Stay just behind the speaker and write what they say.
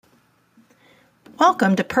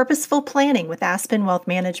Welcome to Purposeful Planning with Aspen Wealth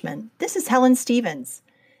Management. This is Helen Stevens.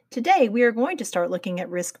 Today, we are going to start looking at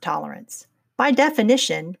risk tolerance. By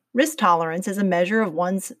definition, risk tolerance is a measure of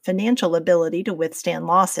one's financial ability to withstand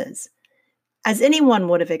losses. As anyone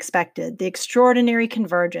would have expected, the extraordinary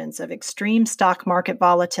convergence of extreme stock market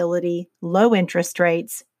volatility, low interest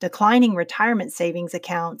rates, declining retirement savings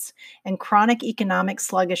accounts, and chronic economic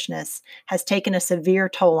sluggishness has taken a severe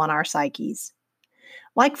toll on our psyches.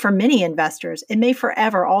 Like for many investors, it may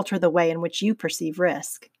forever alter the way in which you perceive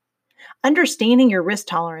risk. Understanding your risk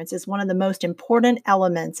tolerance is one of the most important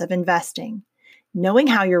elements of investing. Knowing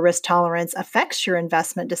how your risk tolerance affects your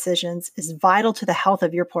investment decisions is vital to the health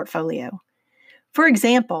of your portfolio. For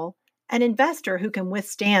example, an investor who can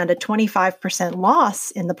withstand a 25%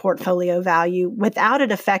 loss in the portfolio value without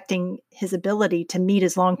it affecting his ability to meet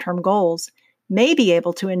his long-term goals may be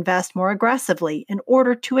able to invest more aggressively in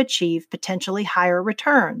order to achieve potentially higher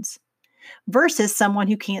returns, versus someone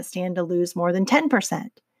who can't stand to lose more than 10%.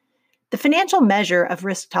 The financial measure of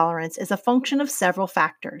risk tolerance is a function of several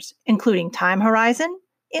factors, including time horizon,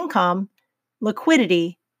 income,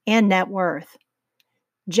 liquidity, and net worth.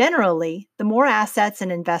 Generally, the more assets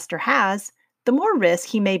an investor has, the more risk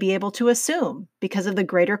he may be able to assume because of the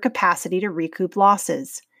greater capacity to recoup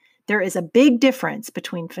losses. There is a big difference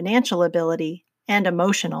between financial ability and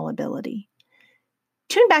emotional ability.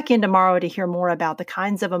 Tune back in tomorrow to hear more about the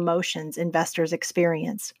kinds of emotions investors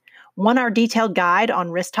experience. Want our detailed guide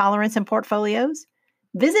on risk tolerance and portfolios?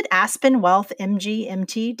 Visit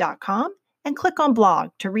aspenwealthmgmt.com and click on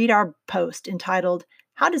blog to read our post entitled,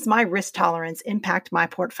 "How Does My Risk Tolerance Impact My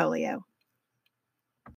Portfolio?"